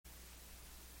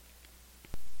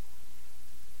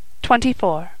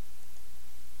24.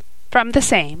 From the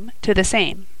same to the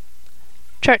same.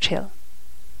 Churchill.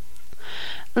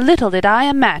 Little did I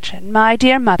imagine, my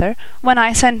dear mother, when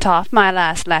I sent off my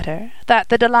last letter, that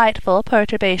the delightful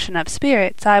perturbation of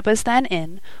spirits I was then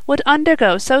in would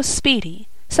undergo so speedy,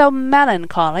 so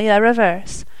melancholy a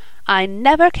reverse. I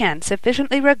never can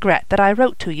sufficiently regret that I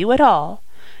wrote to you at all.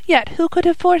 Yet who could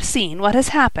have foreseen what has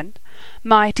happened?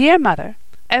 My dear mother,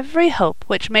 every hope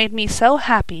which made me so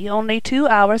happy only 2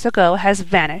 hours ago has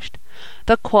vanished.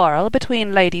 The quarrel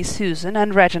between Lady Susan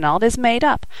and Reginald is made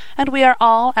up, and we are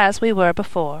all as we were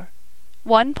before.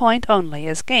 One point only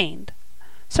is gained.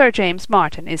 Sir James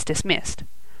Martin is dismissed.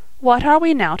 What are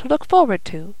we now to look forward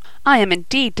to? I am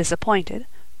indeed disappointed.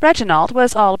 Reginald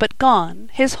was all but gone,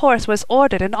 his horse was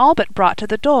ordered and all but brought to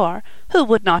the door. Who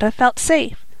would not have felt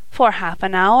safe? For half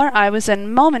an hour I was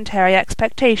in momentary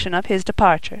expectation of his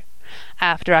departure.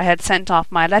 After I had sent off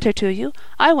my letter to you,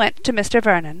 I went to Mr.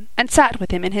 Vernon, and sat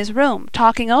with him in his room,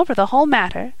 talking over the whole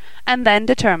matter, and then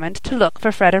determined to look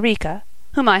for Frederica,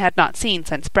 whom I had not seen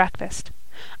since breakfast.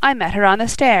 I met her on the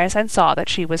stairs, and saw that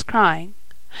she was crying.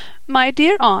 "My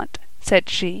dear aunt," said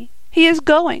she, "he is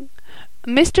going.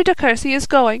 Mr. de Courcy is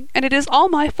going, and it is all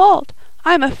my fault.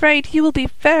 I am afraid you will be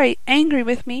very angry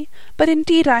with me, but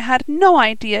indeed I had no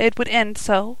idea it would end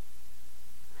so."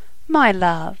 "My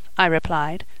love," I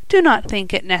replied, "do not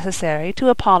think it necessary to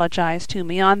apologize to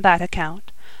me on that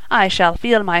account. I shall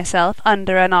feel myself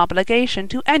under an obligation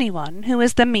to anyone who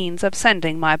is the means of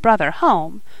sending my brother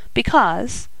home,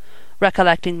 because,"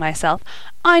 recollecting myself,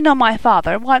 "I know my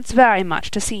father wants very much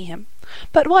to see him.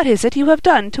 But what is it you have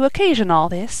done to occasion all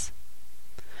this?"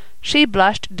 She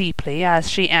blushed deeply as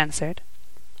she answered,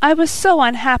 "I was so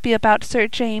unhappy about Sir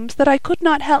James that I could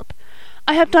not help.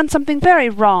 I have done something very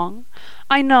wrong,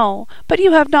 I know, but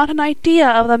you have not an idea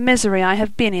of the misery I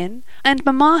have been in, and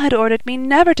mamma had ordered me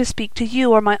never to speak to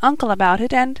you or my uncle about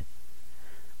it, and—"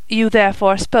 "You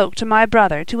therefore spoke to my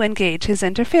brother to engage his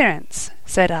interference,"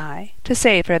 said I, to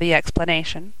save her the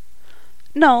explanation.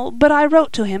 "No, but I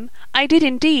wrote to him. I did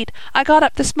indeed. I got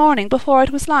up this morning before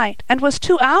it was light, and was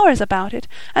 2 hours about it,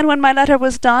 and when my letter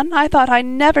was done, I thought I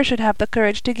never should have the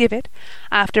courage to give it.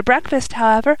 After breakfast,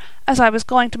 however, as I was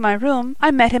going to my room, I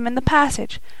met him in the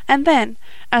passage, and then,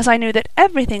 as I knew that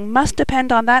everything must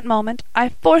depend on that moment, I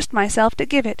forced myself to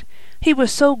give it. He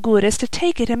was so good as to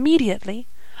take it immediately.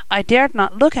 I dared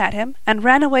not look at him, and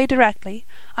ran away directly.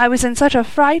 I was in such a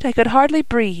fright I could hardly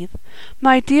breathe.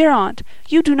 My dear aunt,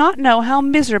 you do not know how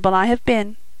miserable I have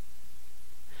been."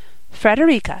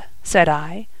 "Frederica," said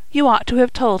I, "you ought to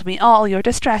have told me all your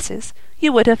distresses.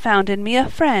 You would have found in me a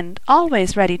friend,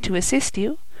 always ready to assist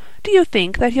you. Do you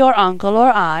think that your uncle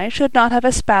or I should not have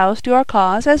espoused your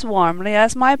cause as warmly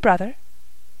as my brother?"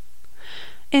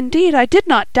 "Indeed, I did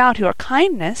not doubt your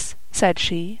kindness," said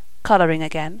she, colouring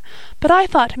again, "but I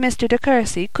thought Mr. de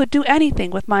Courcy could do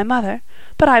anything with my mother,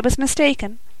 but I was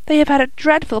mistaken. They have had a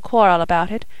dreadful quarrel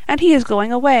about it, and he is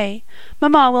going away.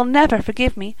 Mamma will never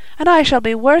forgive me, and I shall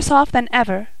be worse off than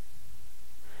ever."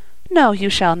 "No, you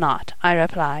shall not," I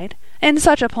replied. "In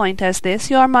such a point as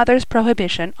this your mother's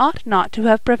prohibition ought not to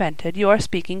have prevented your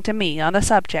speaking to me on the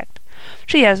subject.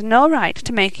 She has no right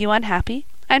to make you unhappy,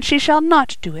 and she shall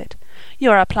not do it.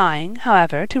 Your applying,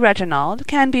 however, to Reginald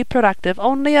can be productive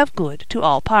only of good to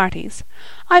all parties.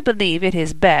 I believe it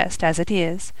is best as it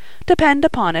is. Depend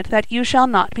upon it that you shall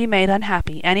not be made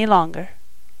unhappy any longer."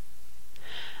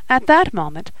 At that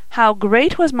moment, how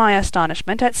great was my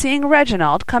astonishment at seeing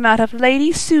Reginald come out of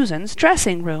Lady Susan's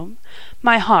dressing-room!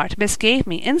 My heart misgave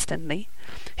me instantly.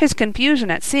 His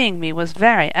confusion at seeing me was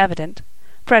very evident.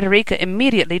 Frederica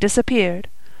immediately disappeared.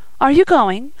 "Are you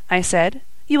going?" I said.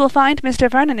 "You will find Mr.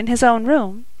 Vernon in his own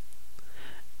room."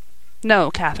 "No,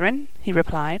 Catherine," he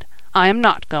replied, "I am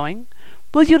not going.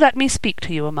 Will you let me speak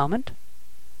to you a moment?"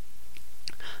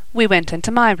 We went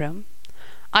into my room.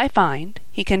 "I find,"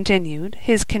 he continued,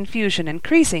 his confusion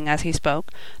increasing as he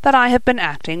spoke, "that I have been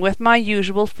acting with my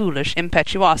usual foolish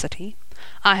impetuosity.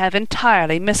 I have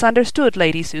entirely misunderstood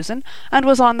Lady Susan, and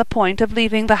was on the point of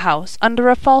leaving the house under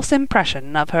a false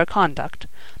impression of her conduct.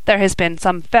 There has been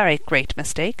some very great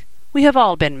mistake. We have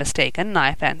all been mistaken,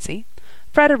 I fancy.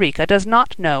 Frederica does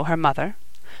not know her mother.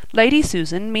 Lady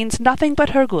Susan means nothing but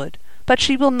her good, but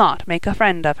she will not make a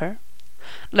friend of her.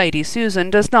 Lady Susan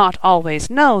does not always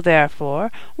know,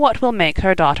 therefore, what will make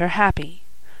her daughter happy.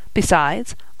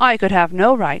 Besides, I could have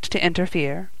no right to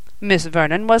interfere. Miss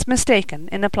Vernon was mistaken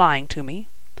in applying to me.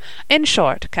 In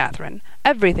short, Catherine,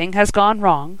 everything has gone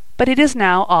wrong, but it is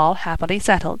now all happily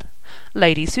settled.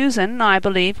 Lady Susan, I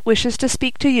believe, wishes to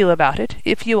speak to you about it,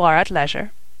 if you are at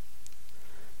leisure."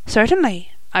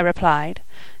 "Certainly," I replied,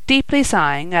 deeply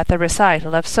sighing at the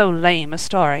recital of so lame a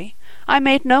story, I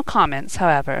made no comments,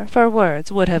 however, for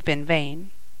words would have been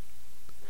vain.